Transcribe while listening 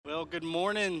Well, good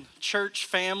morning, church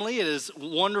family. It is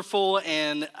wonderful,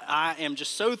 and I am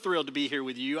just so thrilled to be here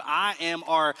with you. I am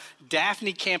our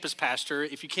Daphne campus pastor.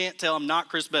 If you can't tell, I'm not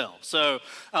Chris Bell. So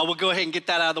we'll go ahead and get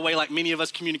that out of the way like many of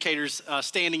us communicators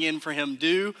standing in for him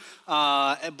do.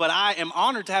 But I am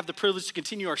honored to have the privilege to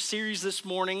continue our series this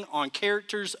morning on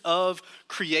characters of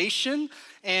creation.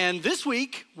 And this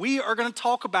week, we are going to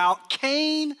talk about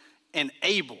Cain and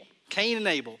Abel. Cain and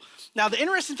Abel. Now, the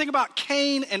interesting thing about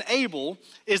Cain and Abel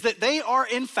is that they are,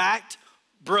 in fact,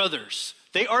 brothers.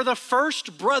 They are the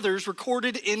first brothers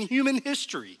recorded in human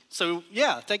history. So,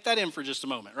 yeah, take that in for just a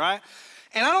moment, right?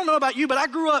 And I don't know about you, but I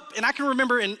grew up, and I can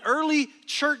remember in early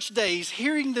church days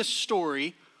hearing this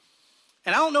story,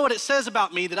 and I don't know what it says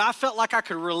about me that I felt like I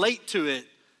could relate to it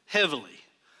heavily.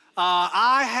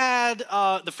 I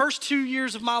had the first 2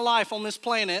 years of my life on this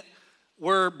planet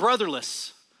were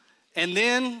brotherless. And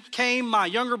then came my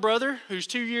younger brother, who's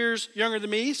 2 years younger than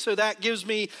me. So that gives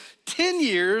me 10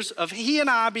 years of he and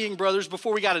I being brothers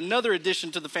before we got another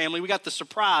addition to the family. We got the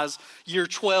surprise year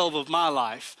 12 of my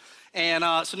life. And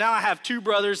so now I have two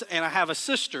brothers and I have a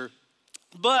sister.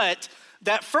 But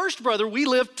that first brother, we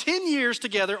lived 10 years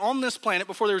together on this planet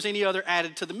before there was any other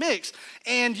added to the mix.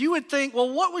 And you would think,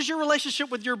 well, what was your relationship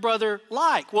with your brother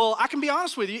like? Well, I can be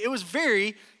honest with you, it was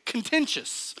very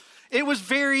contentious. It was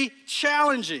very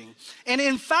challenging. And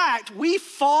in fact, we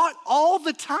fought all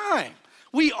the time.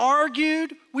 We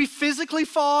argued, we physically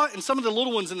fought, and some of the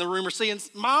little ones in the room are saying,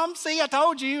 Mom, see, I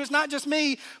told you, it's not just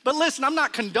me. But listen, I'm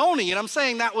not condoning it. I'm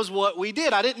saying that was what we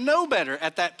did. I didn't know better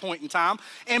at that point in time.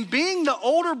 And being the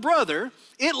older brother,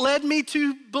 it led me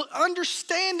to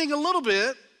understanding a little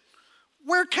bit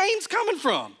where Cain's coming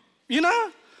from, you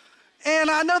know?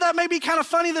 And I know that may be kind of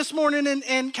funny this morning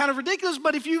and kind of ridiculous,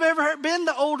 but if you've ever been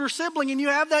the older sibling and you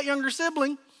have that younger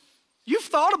sibling, you've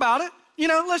thought about it. You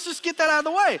know, let's just get that out of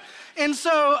the way. And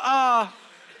so,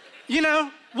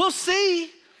 we'll see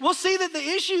that the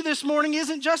issue this morning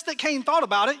isn't just that Cain thought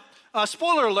about it.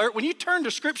 Spoiler alert, when you turn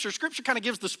to Scripture kind of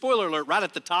gives the spoiler alert right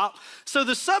at the top. So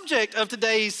the subject of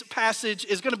today's passage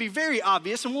is going to be very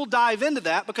obvious, and we'll dive into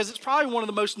that because it's probably one of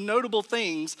the most notable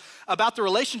things about the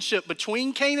relationship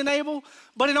between Cain and Abel.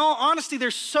 But in all honesty,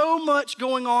 there's so much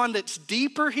going on that's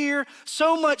deeper here,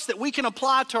 so much that we can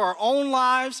apply to our own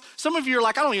lives. Some of you are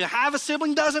like, I don't even have a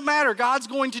sibling, doesn't matter. God's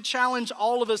going to challenge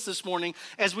all of us this morning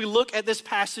as we look at this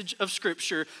passage of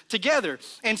Scripture together.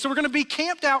 And so we're going to be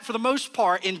camped out for the most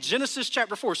part in Genesis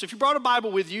chapter 4. So if you brought a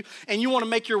Bible with you and you want to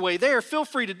make your way there, feel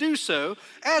free to do so.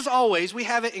 As always, we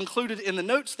have it included in the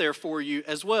notes there for you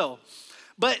as well.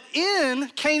 But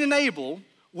in Cain and Abel,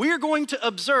 we're going to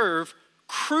observe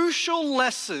crucial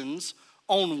lessons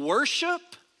on worship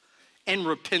and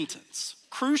repentance.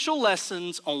 Crucial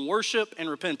lessons on worship and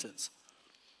repentance.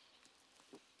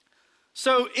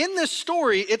 So in this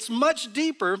story, it's much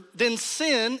deeper than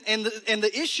sin and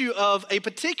the issue of a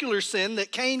particular sin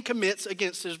that Cain commits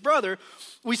against his brother.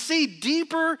 We see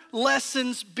deeper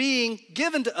lessons being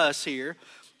given to us here.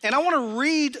 And I want to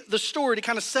read the story to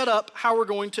kind of set up how we're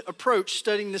going to approach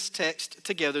studying this text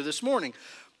together this morning.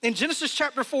 In Genesis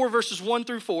chapter 4, verses 1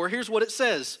 through 4, here's what it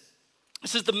says. It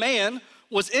says, the man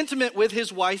was intimate with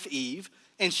his wife Eve,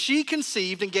 and she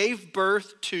conceived and gave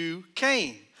birth to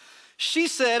Cain. She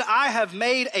said, I have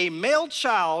made a male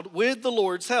child with the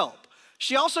Lord's help.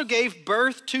 She also gave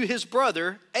birth to his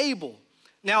brother Abel.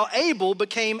 Now Abel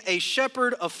became a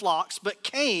shepherd of flocks, but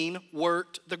Cain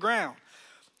worked the ground.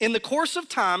 In the course of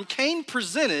time, Cain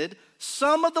presented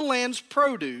some of the land's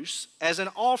produce as an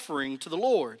offering to the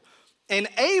Lord. And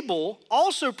Abel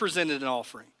also presented an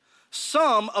offering,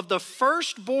 some of the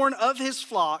firstborn of his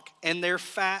flock and their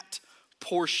fat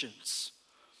portions.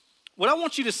 What I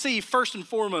want you to see first and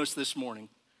foremost this morning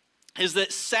is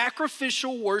that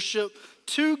sacrificial worship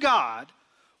to God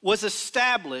was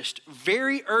established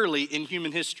very early in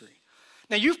human history.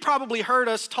 Now, you've probably heard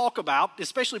us talk about,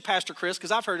 especially Pastor Chris,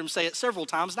 because I've heard him say it several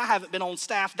times, and I haven't been on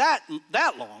staff that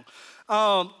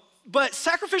long. But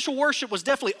sacrificial worship was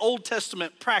definitely Old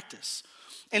Testament practice.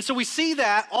 And so we see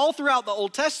that all throughout the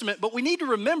Old Testament, but we need to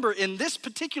remember in this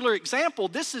particular example,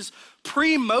 this is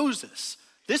pre-Moses.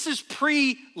 This is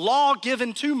pre-law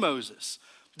given to Moses.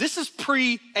 This is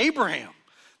pre-Abraham.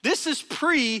 This is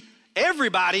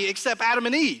pre-everybody except Adam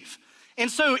and Eve.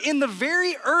 And so in the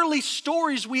very early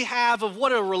stories we have of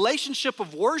what a relationship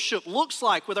of worship looks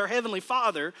like with our Heavenly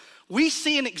Father, we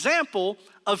see an example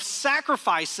of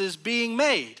sacrifices being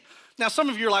made. Now, some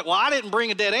of you are like, well, I didn't bring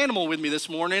a dead animal with me this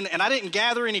morning, and I didn't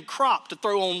gather any crop to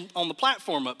throw on the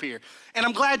platform up here. And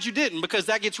I'm glad you didn't, because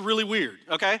that gets really weird,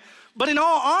 okay? But in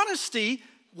all honesty,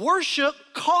 worship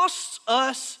costs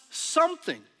us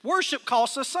something. Worship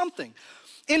costs us something.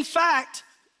 In fact,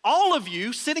 All of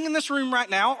you sitting in this room right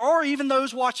now, or even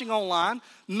those watching online,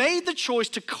 made the choice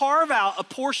to carve out a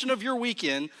portion of your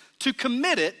weekend to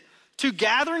commit it to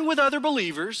gathering with other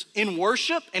believers in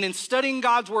worship and in studying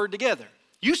God's word together.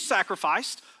 You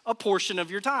sacrificed a portion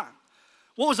of your time.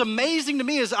 What was amazing to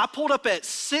me is I pulled up at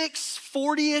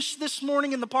 6:40-ish this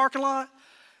morning in the parking lot.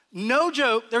 No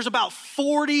joke, there's about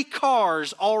 40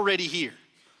 cars already here.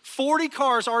 40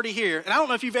 cars already here. And I don't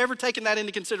know if you've ever taken that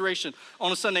into consideration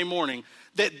on a Sunday morning,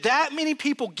 that many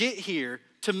people get here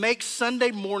to make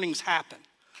Sunday mornings happen.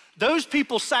 Those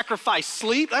people sacrifice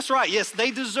sleep. That's right, yes,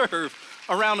 they deserve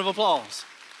a round of applause.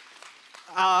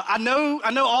 I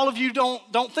know all of you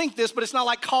don't think this, but it's not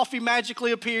like coffee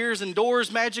magically appears and doors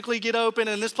magically get open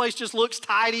and this place just looks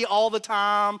tidy all the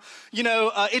time.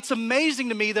 It's amazing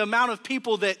to me the amount of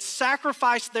people that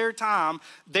sacrifice their time,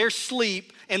 their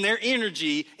sleep, and their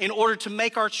energy in order to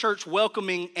make our church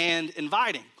welcoming and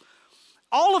inviting.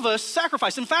 All of us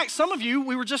sacrifice. In fact, some of you,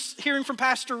 we were just hearing from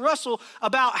Pastor Russell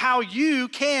about how you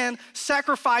can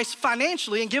sacrifice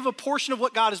financially and give a portion of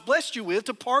what God has blessed you with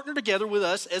to partner together with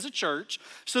us as a church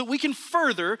so that we can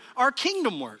further our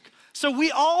kingdom work. So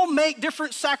we all make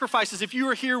different sacrifices if you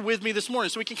are here with me this morning,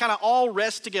 so we can kind of all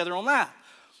rest together on that.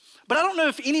 But I don't know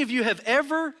if any of you have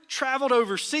ever traveled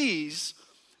overseas,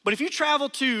 but if you travel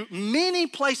to many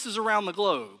places around the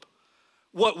globe,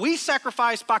 what we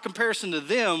sacrifice by comparison to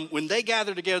them when they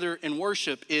gather together in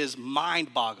worship is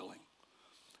mind-boggling.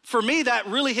 For me, that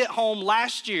really hit home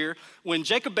last year when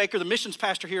Jacob Baker, the missions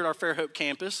pastor here at our Fairhope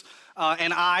campus,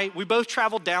 we both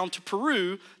traveled down to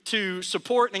Peru to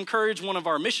support and encourage one of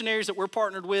our missionaries that we're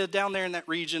partnered with down there in that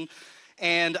region.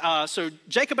 And so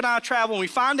Jacob and I travel, and we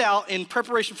find out in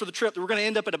preparation for the trip that we're going to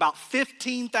end up at about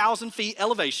 15,000 feet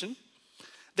elevation,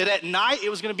 that at night it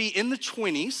was going to be in the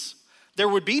 20s. There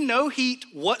would be no heat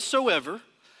whatsoever,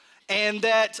 and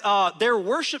that their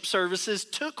worship services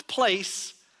took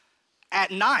place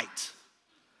at night.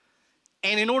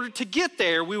 And in order to get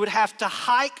there, we would have to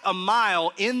hike a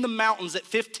mile in the mountains at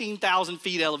 15,000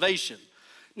 feet elevation.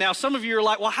 Now, some of you are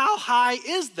like, well, how high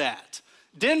is that?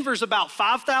 Denver's about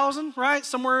 5,000, right?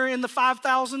 Somewhere in the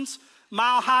 5,000s,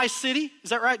 mile-high city. Is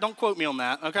that right? Don't quote me on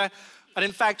that, okay? I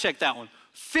didn't fact check that one.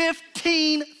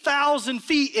 15,000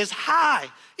 feet is high.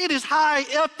 It is high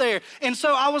up there. And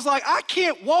so I was like, I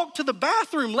can't walk to the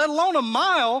bathroom, let alone a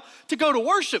mile to go to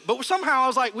worship. But somehow I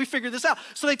was like, we figured this out.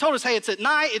 So they told us, hey, it's at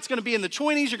night. It's going to be in the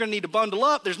 20s. You're going to need to bundle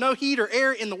up. There's no heat or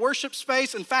air in the worship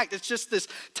space. In fact, it's just this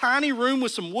tiny room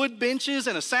with some wood benches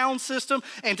and a sound system.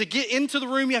 And to get into the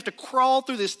room, you have to crawl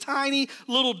through this tiny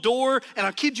little door. And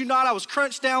I kid you not, I was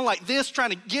crunched down like this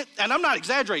trying to get, and I'm not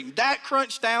exaggerating, that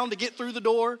crunched down to get through the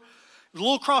door. It was a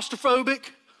little claustrophobic.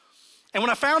 And when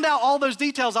I found out all those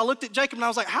details, I looked at Jacob and I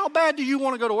was like, how bad do you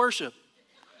want to go to worship?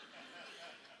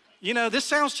 This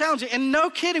sounds challenging. And no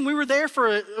kidding, we were there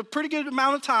for a pretty good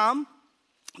amount of time.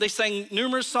 They sang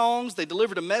numerous songs. They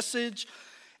delivered a message.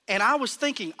 And I was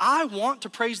thinking, I want to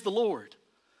praise the Lord,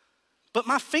 but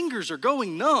my fingers are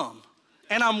going numb.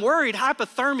 And I'm worried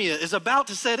hypothermia is about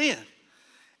to set in.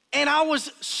 And I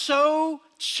was so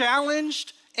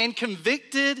challenged and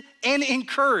convicted and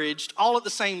encouraged all at the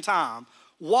same time,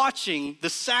 watching the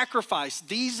sacrifice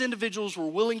these individuals were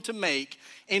willing to make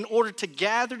in order to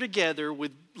gather together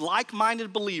with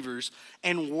like-minded believers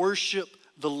and worship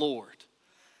the Lord.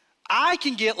 I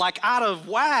can get like out of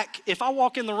whack if I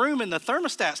walk in the room and the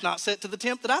thermostat's not set to the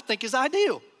temp that I think is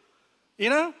ideal,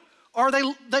 Or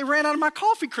they ran out of my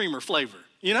coffee creamer flavor,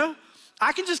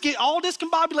 I can just get all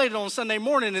discombobulated on Sunday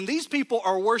morning, and these people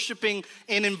are worshiping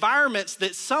in environments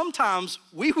that sometimes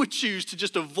we would choose to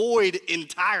just avoid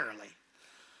entirely.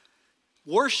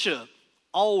 Worship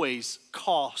always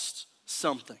costs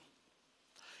something.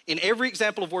 In every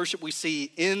example of worship we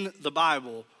see in the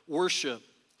Bible, worship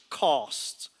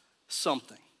costs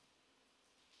something.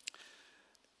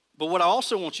 But what I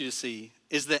also want you to see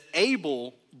is that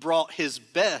Abel brought his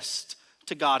best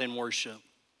to God in worship,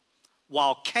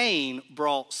 while Cain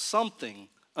brought something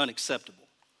unacceptable.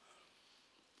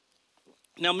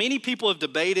 Now, many people have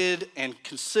debated and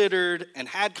considered and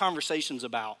had conversations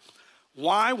about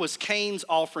why was Cain's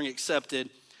offering accepted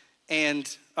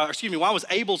why was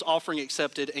Abel's offering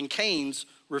accepted and Cain's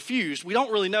refused? We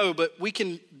don't really know, but we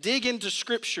can dig into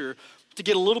Scripture to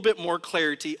get a little bit more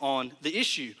clarity on the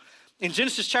issue. In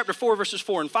Genesis chapter 4, verses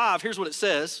 4 and 5, here's what it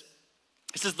says.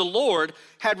 It says, the Lord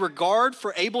had regard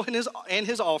for Abel and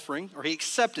his offering, or he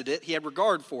accepted it, he had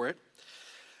regard for it,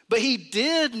 but he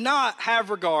did not have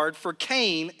regard for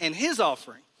Cain and his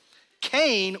offering.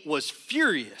 Cain was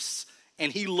furious,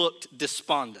 and he looked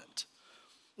despondent.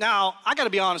 Now, I got to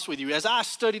be honest with you. As I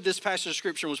studied this passage of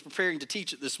Scripture and was preparing to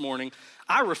teach it this morning,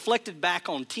 I reflected back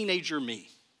on teenager me.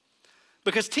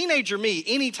 Because teenager me,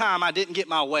 anytime I didn't get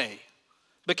my way,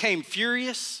 became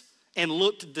furious and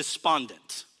looked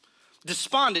despondent.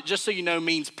 Despondent, just so you know,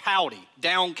 means pouty,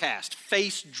 downcast,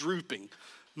 face drooping,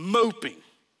 moping,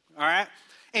 all right?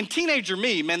 And teenager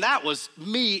me, man, that was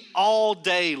me all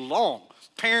day long.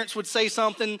 Parents would say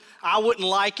something, I wouldn't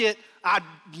like it. I'd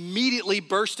immediately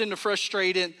burst into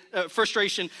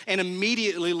frustration and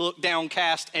immediately look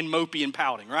downcast and mopey and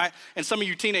pouting, right? And some of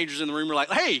you teenagers in the room are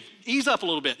like, hey, ease up a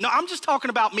little bit. No, I'm just talking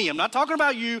about me. I'm not talking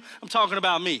about you. I'm talking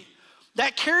about me.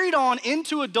 That carried on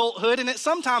into adulthood, and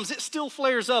sometimes it still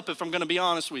flares up, if I'm going to be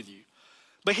honest with you.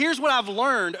 But here's what I've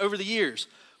learned over the years.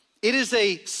 It is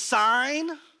a sign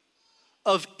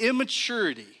of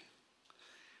immaturity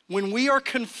when we are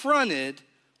confronted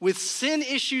with sin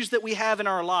issues that we have in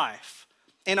our life,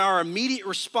 and our immediate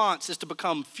response is to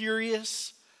become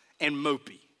furious and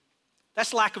mopey.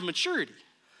 That's lack of maturity.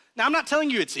 Now, I'm not telling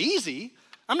you it's easy.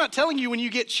 I'm not telling you when you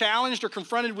get challenged or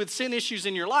confronted with sin issues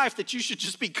in your life that you should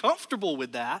just be comfortable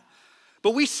with that.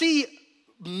 But we see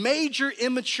major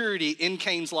immaturity in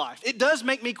Cain's life. It does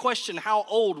make me question how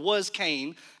old was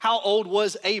Cain, how old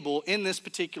was Abel in this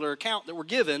particular account that we're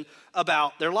given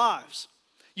about their lives.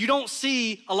 You don't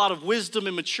see a lot of wisdom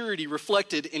and maturity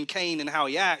reflected in Cain and how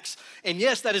he acts. And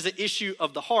yes, that is an issue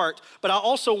of the heart, but I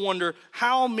also wonder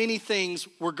how many things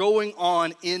were going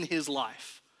on in his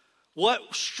life.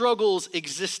 What struggles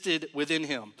existed within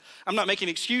him? I'm not making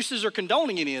excuses or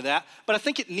condoning any of that, but I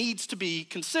think it needs to be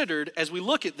considered as we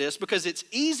look at this, because it's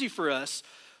easy for us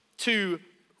to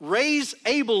raise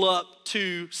Abel up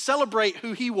to celebrate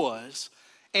who he was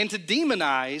and to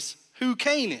demonize who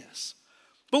Cain is.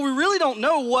 But we really don't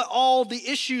know what all the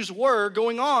issues were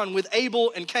going on with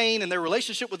Abel and Cain and their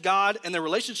relationship with God and their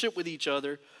relationship with each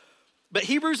other. But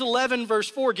Hebrews 11 verse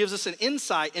 4 gives us an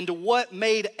insight into what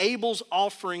made Abel's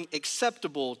offering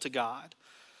acceptable to God.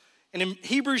 And in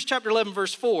Hebrews chapter 11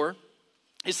 verse 4,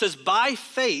 it says, by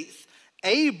faith,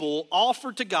 Abel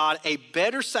offered to God a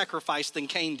better sacrifice than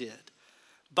Cain did.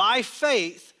 By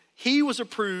faith, he was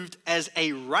approved as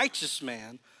a righteous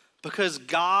man because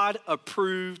God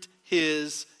approved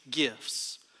his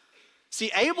gifts.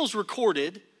 See, Abel's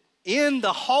recorded in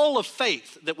the hall of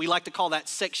faith, that we like to call that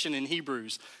section in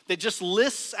Hebrews, that just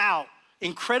lists out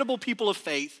incredible people of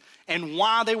faith and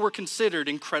why they were considered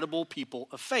incredible people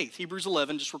of faith. Hebrews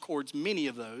 11 just records many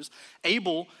of those.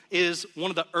 Abel is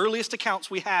one of the earliest accounts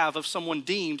we have of someone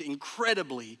deemed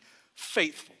incredibly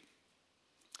faithful.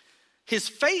 His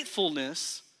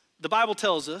faithfulness, the Bible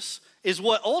tells us, is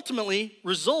what ultimately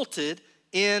resulted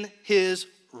in his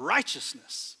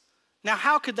righteousness. Now,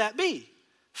 how could that be?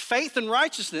 Faith and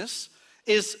righteousness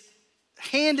is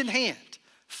hand in hand.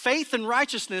 Faith and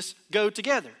righteousness go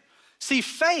together. See,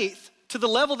 faith, to the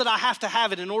level that I have to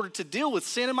have it in order to deal with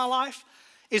sin in my life,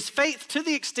 is faith to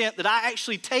the extent that I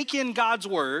actually take in God's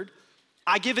word,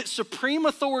 I give it supreme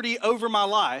authority over my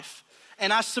life,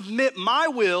 and I submit my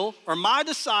will or my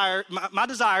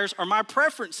desires or my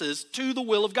preferences to the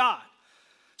will of God.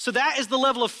 So that is the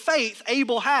level of faith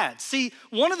Abel had. See,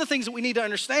 one of the things that we need to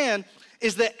understand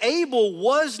is that Abel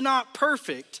was not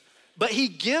perfect, but he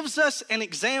gives us an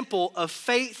example of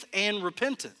faith and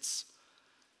repentance.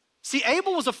 See,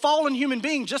 Abel was a fallen human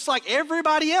being just like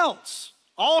everybody else.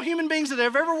 All human beings that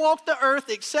have ever walked the earth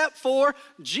except for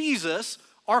Jesus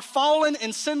are fallen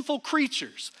and sinful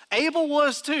creatures. Abel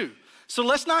was too. So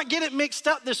let's not get it mixed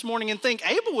up this morning and think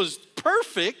Abel was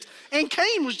perfect and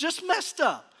Cain was just messed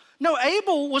up. No,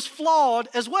 Abel was flawed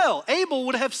as well. Abel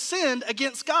would have sinned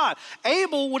against God.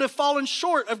 Abel would have fallen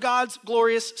short of God's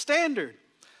glorious standard.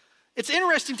 It's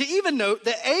interesting to even note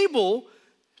that Abel,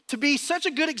 to be such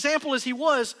a good example as he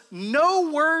was,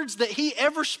 no words that he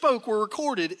ever spoke were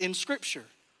recorded in Scripture.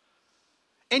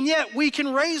 And yet we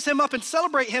can raise him up and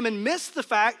celebrate him and miss the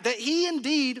fact that he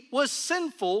indeed was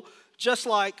sinful just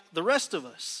like the rest of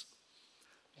us.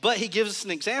 But he gives us an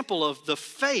example of the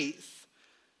faith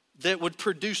that would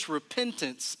produce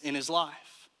repentance in his life.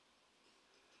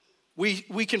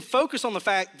 We can focus on the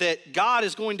fact that God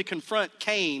is going to confront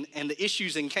Cain and the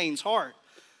issues in Cain's heart.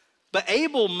 But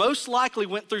Abel most likely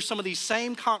went through some of these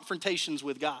same confrontations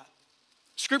with God.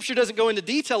 Scripture doesn't go into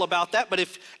detail about that, but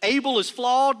if Abel is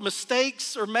flawed,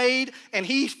 mistakes are made, and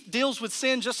he deals with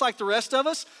sin just like the rest of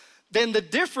us, then the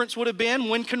difference would have been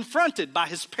when confronted by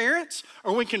his parents,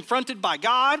 or when confronted by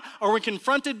God, or when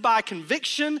confronted by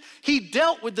conviction, he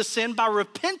dealt with the sin by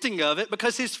repenting of it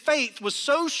because his faith was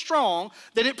so strong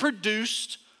that it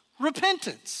produced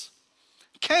repentance.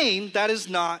 Cain, that is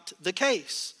not the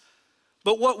case.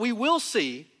 But what we will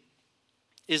see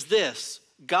is this: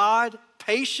 God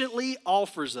patiently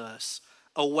offers us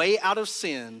a way out of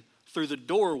sin through the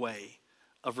doorway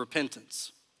of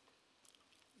repentance.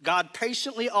 God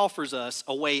patiently offers us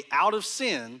a way out of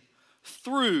sin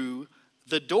through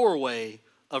the doorway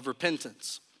of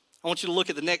repentance. I want you to look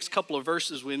at the next couple of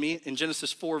verses with me in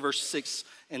Genesis 4, verse 6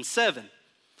 and 7.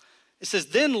 It says,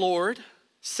 Then the Lord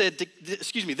said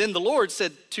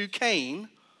to Cain,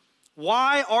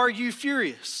 why are you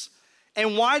furious?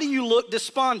 And why do you look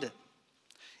despondent?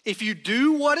 If you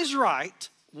do what is right,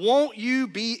 won't you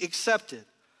be accepted?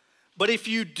 But if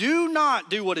you do not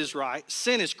do what is right,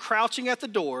 sin is crouching at the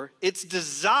door. Its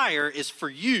desire is for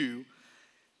you,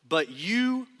 but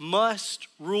you must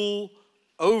rule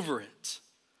over it.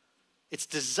 Its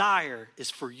desire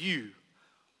is for you,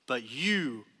 but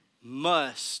you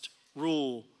must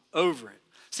rule over it.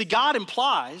 See, God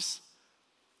implies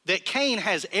that Cain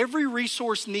has every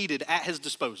resource needed at his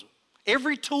disposal.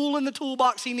 Every tool in the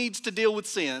toolbox he needs to deal with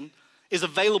sin is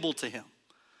available to him.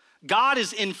 God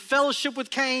is in fellowship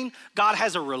with Cain. God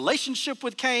has a relationship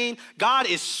with Cain. God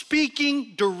is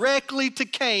speaking directly to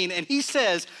Cain, and he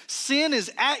says, sin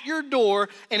is at your door,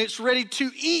 and it's ready to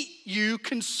eat you,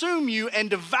 consume you, and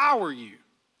devour you.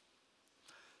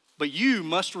 But you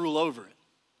must rule over it.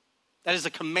 That is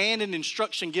a command and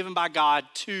instruction given by God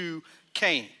to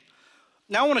Cain.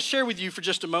 Now I want to share with you for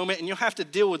just a moment, and you'll have to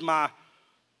deal with my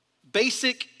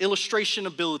basic illustration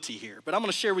ability here, but I'm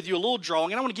going to share with you a little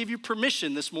drawing, and I want to give you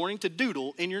permission this morning to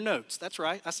doodle in your notes. That's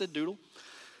right, I said doodle.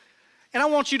 And I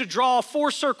want you to draw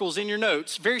 4 circles in your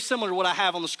notes, very similar to what I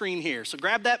have on the screen here. So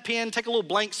grab that pen, take a little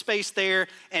blank space there,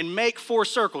 and make 4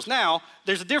 circles. Now,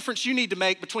 there's a difference you need to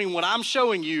make between what I'm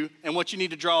showing you and what you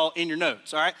need to draw in your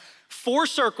notes, all right? 4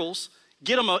 circles,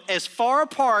 get them as far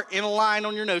apart in a line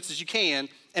on your notes as you can,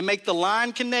 and make the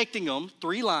line connecting them,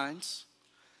 3 lines.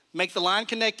 Make the line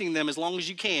connecting them as long as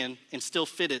you can and still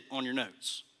fit it on your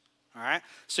notes, all right?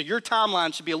 So your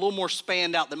timeline should be a little more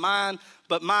spanned out than mine,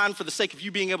 but mine, for the sake of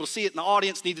you being able to see it in the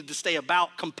audience, needed to stay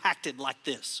about compacted like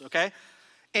this, okay?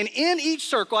 And in each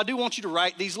circle, I do want you to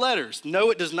write these letters.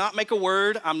 No, it does not make a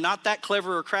word. I'm not that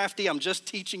clever or crafty. I'm just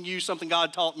teaching you something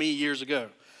God taught me years ago.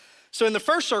 So in the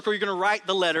first circle, you're going to write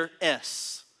the letter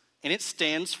S, and it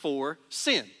stands for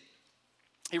sin.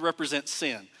 It represents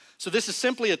sin. So this is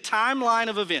simply a timeline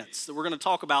of events that we're going to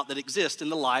talk about that exist in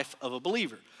the life of a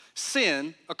believer.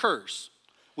 Sin occurs.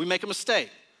 We make a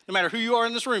mistake. No matter who you are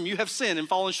in this room, you have sinned and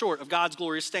fallen short of God's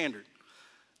glorious standard.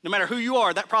 No matter who you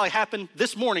are, that probably happened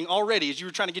this morning already as you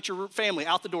were trying to get your family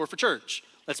out the door for church.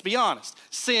 Let's be honest.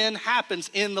 Sin happens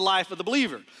in the life of the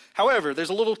believer. However, there's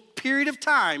a little period of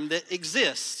time that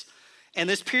exists, and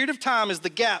this period of time is the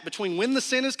gap between when the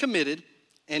sin is committed,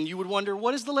 and you would wonder,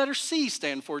 what does the letter C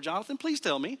stand for, Jonathan? Please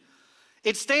tell me.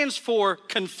 It stands for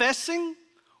confessing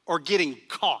or getting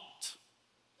caught.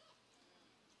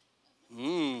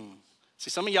 See,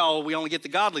 some of y'all, we only get the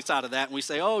godly side of that, and we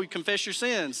say, oh, you confess your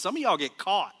sins. Some of y'all get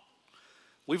caught.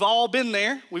 We've all been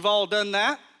there. We've all done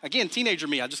that. Again, teenager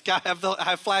me, I have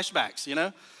flashbacks, you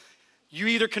know. You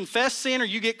either confess sin or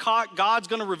you get caught. God's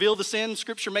going to reveal the sin.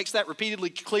 Scripture makes that repeatedly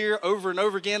clear over and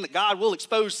over again, that God will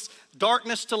expose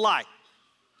darkness to light.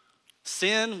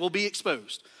 Sin will be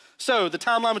exposed. So the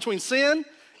timeline between sin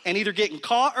and either getting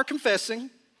caught or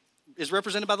confessing is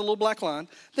represented by the little black line.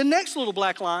 The next little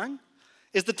black line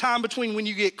is the time between when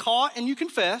you get caught and you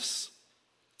confess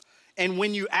and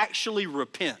when you actually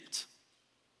repent.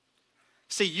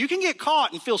 See, you can get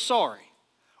caught and feel sorry,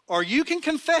 or you can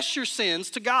confess your sins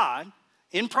to God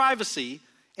in privacy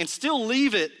and still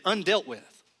leave it undealt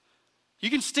with.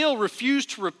 You can still refuse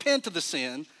to repent of the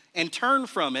sin and turn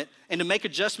from it and to make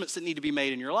adjustments that need to be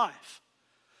made in your life.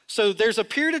 So there's a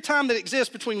period of time that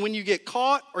exists between when you get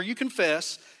caught or you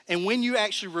confess and when you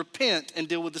actually repent and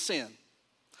deal with the sin.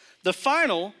 The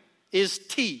final is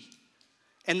T,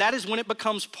 and that is when it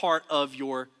becomes part of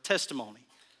your testimony.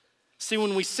 See,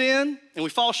 when we sin and we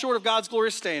fall short of God's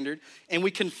glorious standard and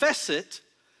we confess it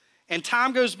and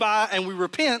time goes by and we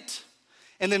repent,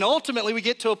 and then ultimately we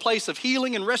get to a place of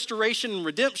healing and restoration and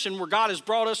redemption where God has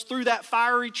brought us through that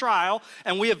fiery trial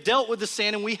and we have dealt with the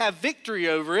sin and we have victory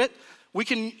over it, we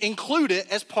can include it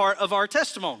as part of our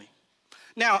testimony.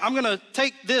 Now, I'm going to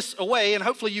take this away, and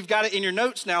hopefully you've got it in your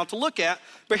notes now to look at,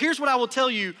 but here's what I will tell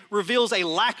you reveals a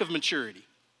lack of maturity.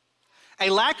 A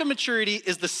lack of maturity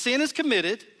is the sin is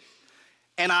committed,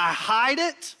 and I hide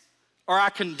it, or I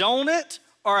condone it,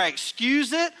 or I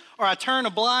excuse it, or I turn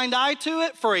a blind eye to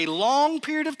it for a long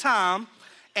period of time,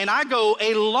 and I go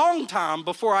a long time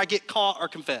before I get caught or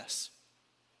confess.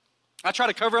 I try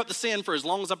to cover up the sin for as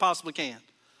long as I possibly can.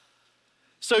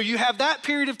 So you have that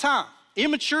period of time.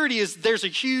 Immaturity there's a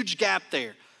huge gap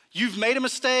there. You've made a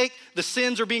mistake, the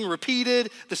sins are being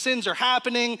repeated, the sins are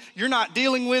happening, you're not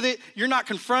dealing with it, you're not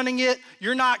confronting it,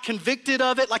 you're not convicted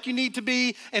of it like you need to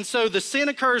be, and so the sin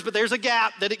occurs, but there's a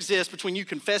gap that exists between you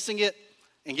confessing it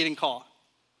and getting caught.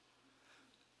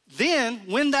 Then,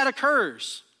 when that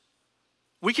occurs,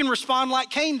 we can respond like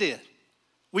Cain did.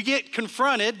 We get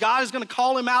confronted, God is gonna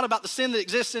call him out about the sin that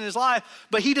exists in his life,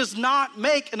 but he does not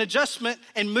make an adjustment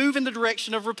and move in the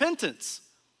direction of repentance.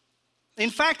 In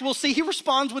fact, we'll see he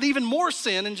responds with even more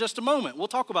sin in just a moment. We'll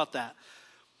talk about that.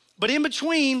 But in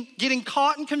between getting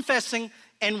caught and confessing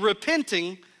and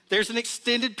repenting, there's an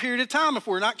extended period of time if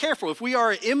we're not careful. If we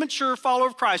are an immature follower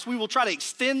of Christ, we will try to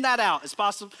extend that out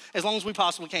as long as we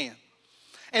possibly can.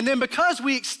 And then because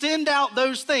we extend out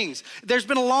those things, there's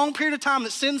been a long period of time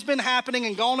that sin's been happening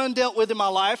and gone undealt with in my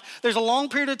life. There's a long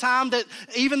period of time that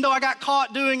even though I got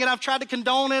caught doing it, I've tried to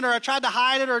condone it or I tried to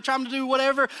hide it or tried to do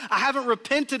whatever, I haven't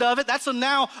repented of it. That's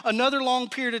now another long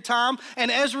period of time. And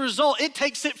as a result, it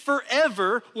takes it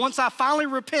forever once I finally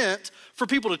repent for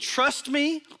people to trust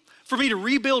me, for me to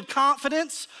rebuild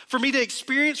confidence, for me to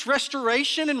experience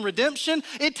restoration and redemption.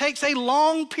 It takes a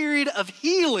long period of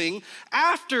healing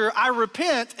after I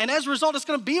repent, and as a result, it's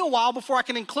gonna be a while before I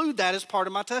can include that as part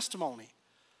of my testimony.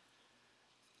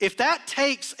 If that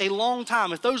takes a long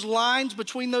time, if those lines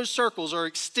between those circles are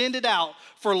extended out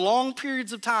for long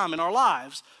periods of time in our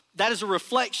lives, that is a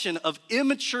reflection of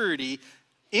immaturity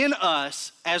in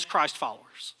us as Christ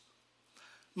followers.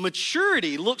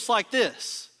 Maturity looks like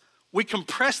this. We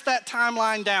compress that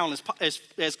timeline down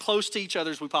as close to each other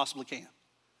as we possibly can.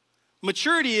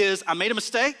 Maturity is, I made a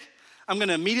mistake, I'm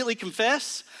gonna immediately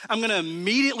confess, I'm gonna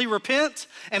immediately repent,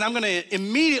 and I'm gonna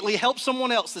immediately help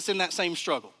someone else that's in that same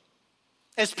struggle.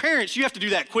 As parents, you have to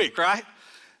do that quick, right?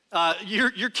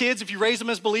 Your kids, if you raise them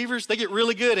as believers, they get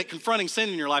really good at confronting sin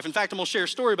in your life. In fact, I'm gonna share a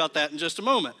story about that in just a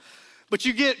moment. But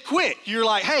you get quick. You're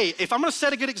like, hey, if I'm gonna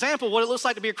set a good example of what it looks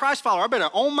like to be a Christ follower, I better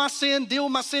own my sin, deal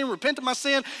with my sin, repent of my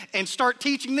sin, and start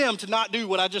teaching them to not do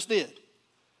what I just did.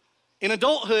 In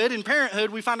adulthood, in parenthood,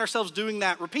 we find ourselves doing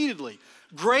that repeatedly.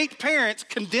 Great parents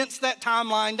condense that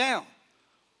timeline down.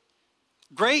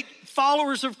 Great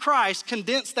followers of Christ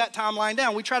condense that timeline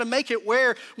down. We try to make it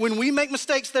where when we make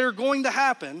mistakes that are going to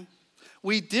happen,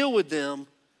 we deal with them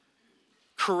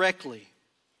correctly.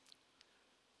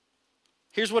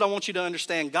 Here's what I want you to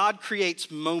understand. God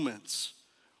creates moments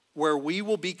where we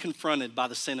will be confronted by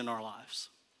the sin in our lives.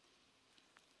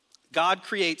 God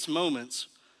creates moments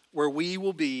where we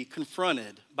will be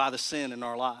confronted by the sin in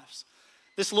our lives.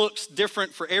 This looks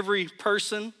different for every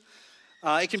person.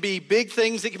 It can be big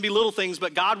things, it can be little things,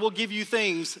 but God will give you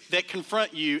things that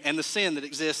confront you and the sin that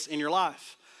exists in your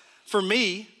life. For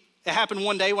me, it happened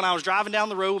one day when I was driving down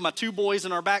the road with my two boys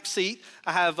in our back seat.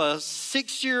 I have a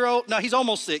 6-year-old, no, he's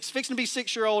almost 6, fixing to be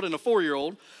 6-year-old and a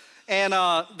 4-year-old. And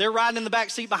they're riding in the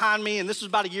back seat behind me, and this was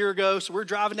about a year ago, so we're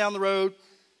driving down the road.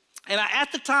 And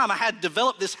at the time, I had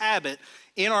developed this habit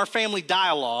in our family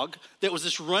dialogue that was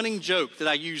this running joke that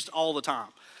I used all the time.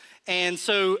 And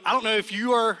so I don't know if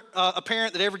you are a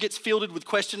parent that ever gets fielded with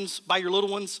questions by your little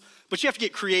ones, but you have to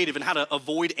get creative in how to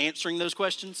avoid answering those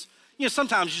questions. You know,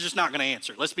 sometimes you're just not gonna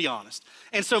answer, let's be honest.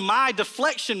 And so my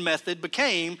deflection method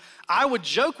became, I would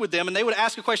joke with them and they would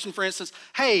ask a question, for instance,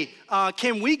 hey,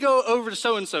 can we go over to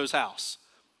so-and-so's house?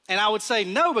 And I would say,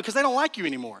 no, because they don't like you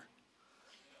anymore.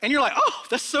 And you're like, oh,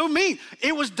 that's so mean.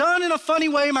 It was done in a funny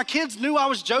way. My kids knew I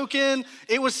was joking.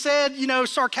 It was said,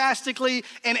 sarcastically.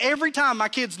 And every time my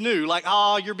kids knew, like,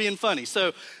 oh, you're being funny.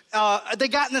 So they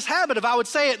got in this habit of I would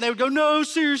say it and they would go, no,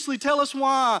 seriously, tell us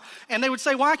why. And they would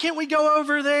say, why can't we go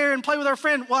over there and play with our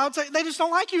friend? Well, I would say, they just don't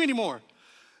like you anymore.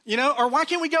 Or why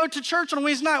can't we go to church on a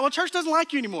Wednesday night? Well, church doesn't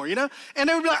like you anymore, And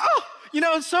they would be like,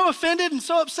 oh, so offended and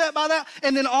so upset by that.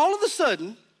 And then all of a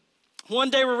sudden, one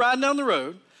day we're riding down the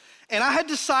road, and I had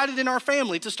decided in our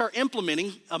family to start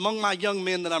implementing among my young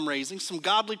men that I'm raising some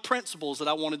godly principles that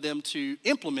I wanted them to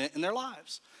implement in their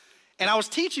lives. And I was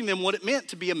teaching them what it meant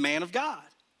to be a man of God.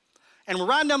 And we're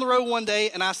riding down the road one day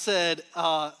and I said,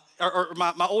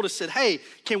 my oldest said, hey,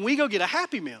 can we go get a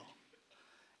Happy Meal?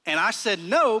 And I said,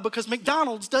 no, because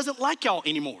McDonald's doesn't like y'all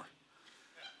anymore.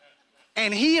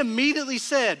 And he immediately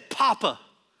said, Papa,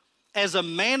 as a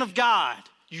man of God,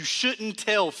 you shouldn't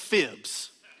tell fibs.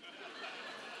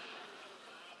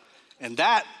 And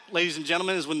that, ladies and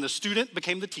gentlemen, is when the student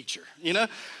became the teacher, No,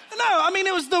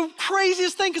 it was the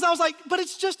craziest thing because I was like, but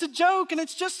it's just a joke and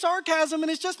it's just sarcasm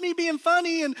and it's just me being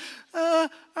funny and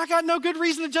I got no good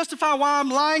reason to justify why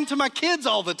I'm lying to my kids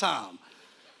all the time.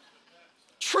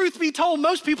 Truth be told,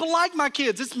 most people like my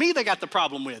kids. It's me they got the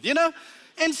problem with,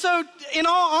 And so, in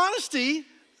all honesty,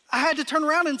 I had to turn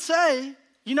around and say,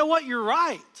 you know what, you're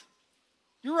right.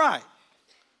 You're right.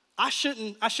 I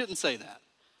shouldn't say that.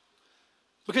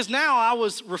 Because now I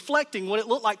was reflecting what it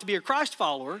looked like to be a Christ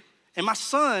follower, and my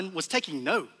son was taking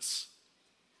notes.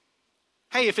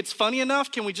 Hey, if it's funny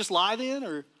enough, can we just lie then?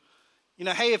 Or,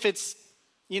 hey, if it's,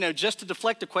 just to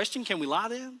deflect a question, can we lie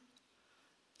then?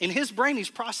 In his brain, he's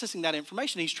processing that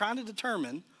information. He's trying to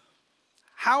determine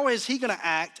how is he going to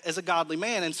act as a godly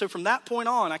man. And so from that point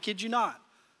on, I kid you not,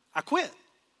 I quit.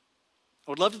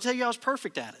 I would love to tell you I was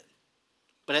perfect at it.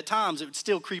 But at times, it would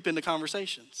still creep into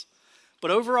conversations. But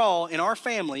overall, in our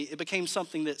family, it became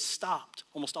something that stopped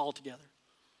almost altogether.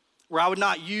 Where I would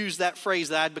not use that phrase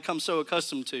that I'd become so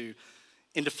accustomed to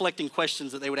in deflecting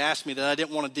questions that they would ask me that I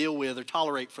didn't want to deal with or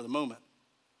tolerate for the moment.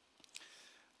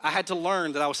 I had to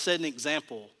learn that I was setting an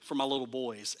example for my little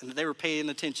boys and that they were paying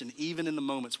attention even in the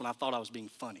moments when I thought I was being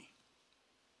funny.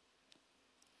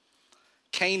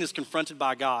 Cain is confronted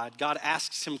by God. God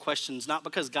asks him questions not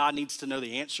because God needs to know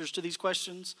the answers to these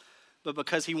questions, but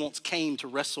because he wants Cain to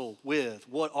wrestle with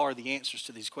what are the answers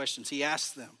to these questions. He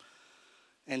asks them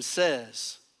and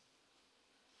says,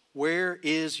 "Where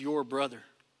is your brother?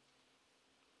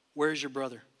 Where is your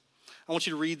brother?" I want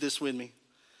you to read this with me.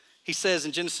 He says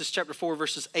in Genesis chapter 4,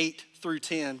 verses 8 through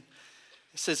 10,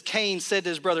 it says, Cain said to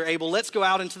his brother Abel, "Let's go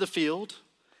out into the field."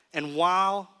 And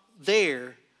while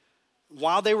they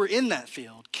were in that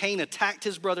field, Cain attacked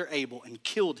his brother Abel and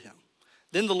killed him.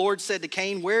 Then the Lord said to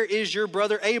Cain, "Where is your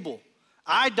brother Abel?"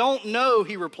 "I don't know,"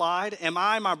 he replied. "Am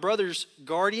I my brother's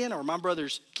guardian or my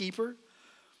brother's keeper?"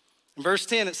 In verse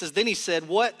 10, it says, Then he said,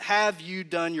 "What have you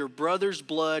done? Your brother's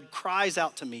blood cries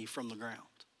out to me from the ground."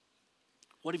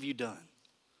 What have you done?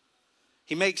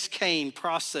 He makes Cain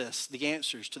process the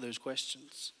answers to those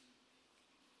questions.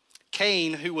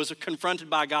 Cain, who was confronted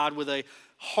by God with a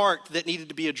heart that needed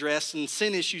to be addressed and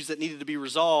sin issues that needed to be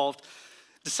resolved,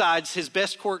 decides his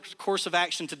best course of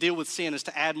action to deal with sin is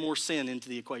to add more sin into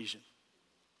the equation.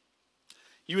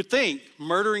 You would think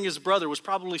murdering his brother was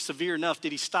probably severe enough.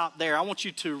 Did he stop there? I want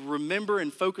you to remember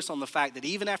and focus on the fact that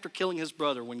even after killing his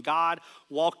brother, when God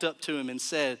walked up to him and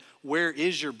said, "Where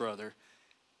is your brother?"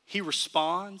 he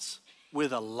responds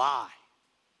with a lie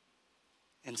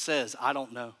and says, "I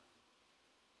don't know."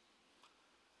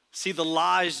 See, the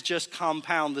lies just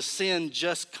compound. The sin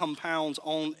just compounds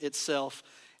on itself.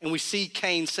 And we see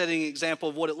Cain setting an example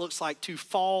of what it looks like to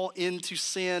fall into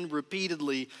sin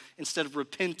repeatedly instead of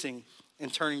repenting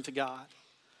and turning to God.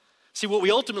 See, what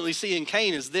we ultimately see in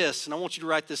Cain is this, and I want you to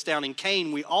write this down. In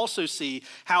Cain, we also see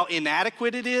how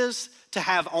inadequate it is to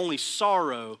have only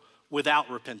sorrow without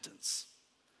repentance.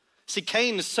 See,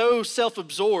 Cain is so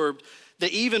self-absorbed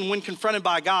that even when confronted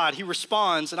by God, he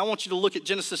responds. And I want you to look at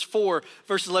Genesis 4,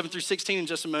 verses 11 through 16 in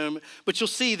just a moment. But you'll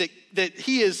see that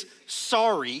he is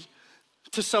sorry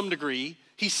to some degree.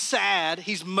 He's sad,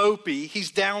 he's mopey,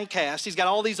 he's downcast. He's got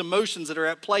all these emotions that are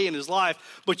at play in his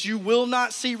life. But you will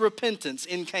not see repentance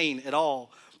in Cain at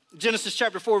all. Genesis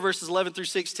chapter 4, verses 11 through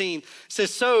 16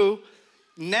 says, "So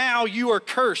now you are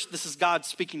cursed," this is God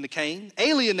speaking to Cain,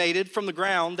 "alienated from the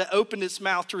ground that opened its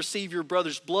mouth to receive your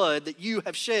brother's blood that you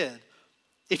have shed.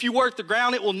 If you work the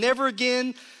ground, it will never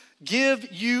again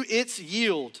give you its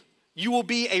yield. You will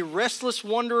be a restless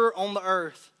wanderer on the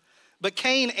earth." But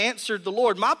Cain answered the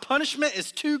Lord, "My punishment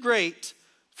is too great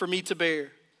for me to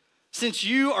bear. Since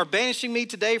you are banishing me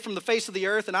today from the face of the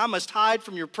earth, and I must hide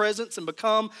from your presence and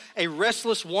become a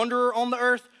restless wanderer on the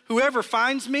earth, whoever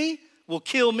finds me will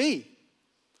kill me."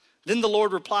 Then the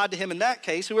Lord replied to him, "In that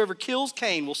case, whoever kills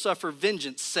Cain will suffer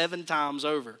vengeance 7 times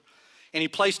over." And he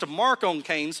placed a mark on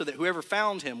Cain so that whoever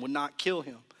found him would not kill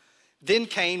him. Then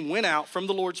Cain went out from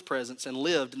the Lord's presence and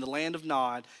lived in the land of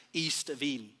Nod, east of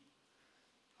Eden.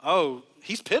 Oh,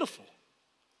 he's pitiful.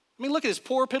 I mean, look at this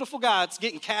poor, pitiful guy. It's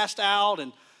getting cast out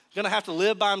and going to have to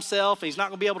live by himself. And he's not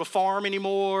going to be able to farm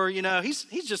anymore. He's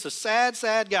just a sad,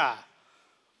 sad guy.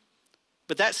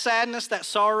 But that sadness, that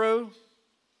sorrow,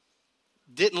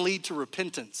 didn't lead to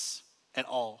repentance at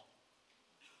all.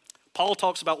 Paul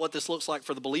talks about what this looks like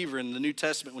for the believer in the New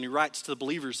Testament when he writes to the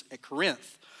believers at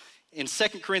Corinth. In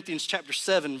 2 Corinthians chapter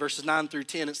 7, verses 9 through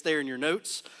 10, it's there in your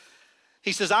notes.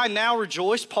 He says, "I now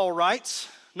rejoice," Paul writes,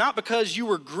 "not because you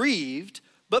were grieved,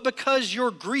 but because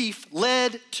your grief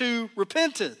led to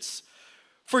repentance.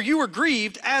 For you were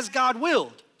grieved as God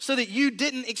willed, so that you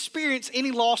didn't experience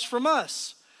any loss from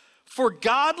us. For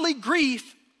godly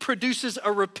grief produces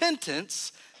a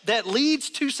repentance that leads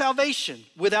to salvation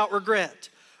without regret.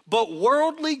 But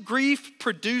worldly grief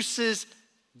produces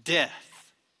death."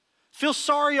 Feel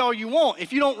sorry all you want.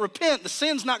 If you don't repent, the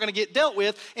sin's not going to get dealt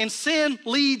with, and sin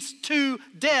leads to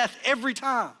death every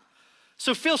time.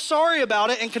 So feel sorry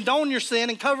about it and condone your sin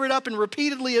and cover it up and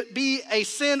repeatedly be a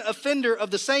sin offender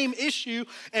of the same issue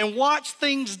and watch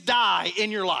things die in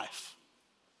your life.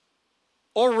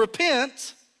 Or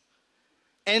repent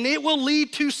and it will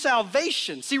lead to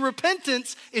salvation. See,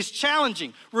 repentance is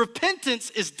challenging.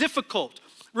 Repentance is difficult.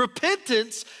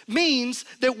 Repentance means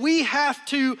that we have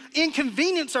to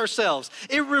inconvenience ourselves.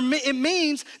 It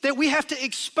means that we have to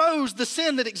expose the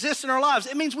sin that exists in our lives.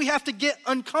 It means we have to get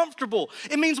uncomfortable.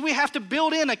 It means we have to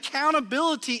build in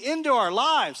accountability into our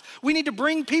lives. We need to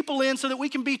bring people in so that we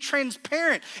can be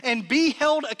transparent and be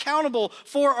held accountable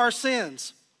for our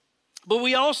sins. But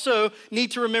we also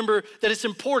need to remember that it's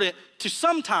important to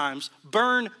sometimes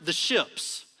burn the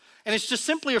ships. And it's just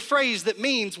simply a phrase that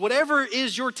means whatever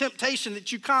is your temptation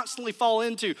that you constantly fall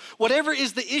into, whatever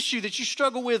is the issue that you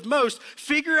struggle with most,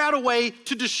 figure out a way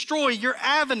to destroy your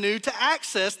avenue to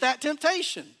access that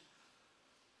temptation.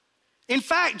 In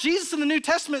fact, Jesus in the New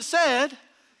Testament said,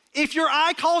 if your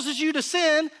eye causes you to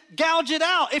sin, gouge it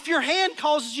out. If your hand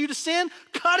causes you to sin,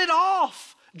 cut it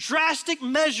off. Drastic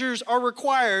measures are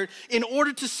required in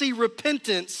order to see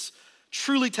repentance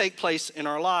truly take place in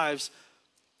our lives.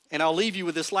 And I'll leave you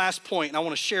with this last point, and I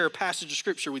want to share a passage of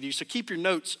scripture with you. So keep your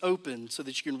notes open so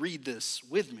that you can read this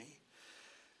with me.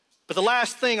 But the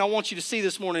last thing I want you to see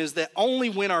this morning is that only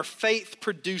when our faith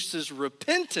produces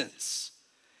repentance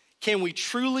can we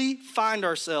truly find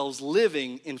ourselves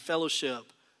living in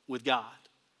fellowship with God.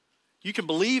 You can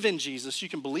believe in Jesus, you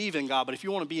can believe in God, but if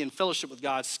you want to be in fellowship with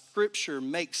God, scripture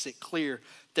makes it clear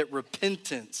that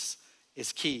repentance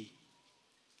is key.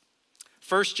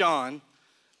 1 John,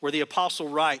 where the apostle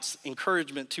writes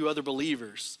encouragement to other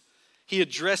believers, he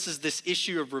addresses this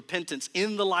issue of repentance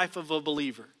in the life of a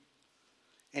believer.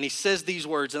 And he says these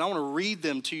words, and I want to read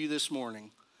them to you this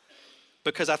morning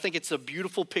because I think it's a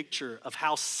beautiful picture of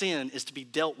how sin is to be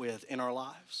dealt with in our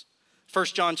lives. 1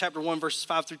 John chapter 1, verses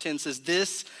 5 through 10 says,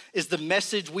 "This is the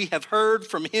message we have heard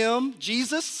from him,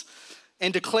 Jesus,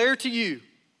 and declare to you,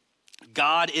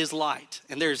 God is light,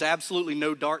 and there is absolutely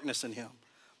no darkness in him.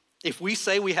 If we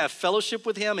say we have fellowship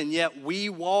with him and yet we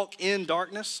walk in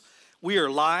darkness, we are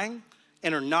lying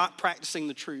and are not practicing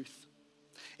the truth.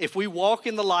 If we walk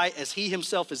in the light as he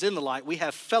himself is in the light, we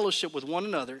have fellowship with one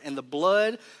another, and the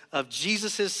blood of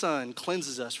Jesus his son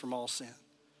cleanses us from all sin.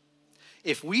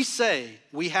 If we say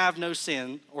we have no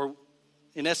sin, or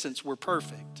in essence, we're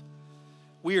perfect,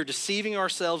 we are deceiving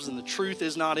ourselves and the truth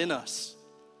is not in us.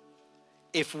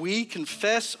 If we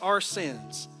confess our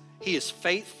sins, he is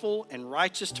faithful and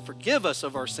righteous to forgive us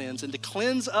of our sins and to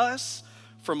cleanse us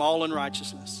from all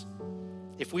unrighteousness.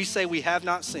 If we say we have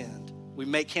not sinned, we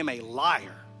make him a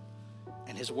liar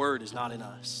and his word is not in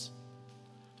us."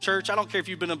 Church, I don't care if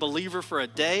you've been a believer for a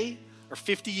day or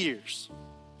 50 years.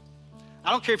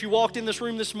 I don't care if you walked in this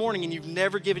room this morning and you've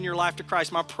never given your life to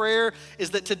Christ. My prayer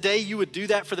is that today you would do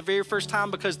that for the very first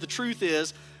time, because the truth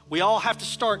is we all have to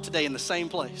start today in the same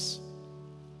place.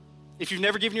 If you've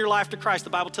never given your life to Christ, the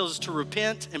Bible tells us to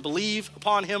repent and believe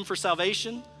upon him for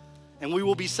salvation, and we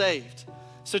will be saved.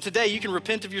 So today you can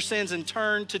repent of your sins and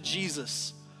turn to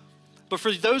Jesus. But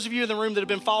for those of you in the room that have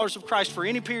been followers of Christ for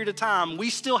any period of time, we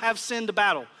still have sin to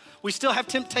battle. We still have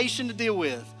temptation to deal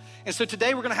with. And so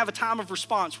today we're going to have a time of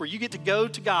response where you get to go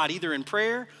to God either in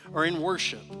prayer or in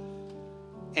worship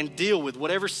and deal with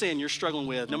whatever sin you're struggling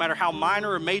with. No matter how minor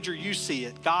or major you see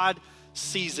it, God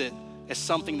sees it as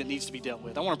something that needs to be dealt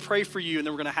with. I want to pray for you, and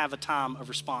then we're going to have a time of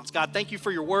response. God, thank you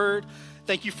for your word.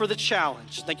 Thank you for the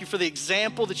challenge. Thank you for the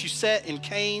example that you set in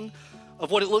Cain of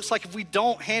what it looks like if we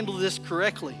don't handle this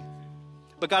correctly.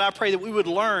 But God, I pray that we would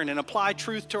learn and apply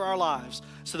truth to our lives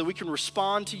so that we can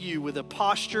respond to you with a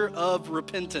posture of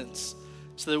repentance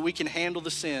so that we can handle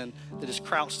the sin that is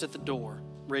crouched at the door,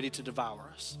 ready to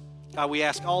devour us. God, we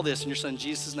ask all this in your son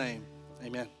Jesus' name.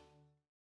 Amen.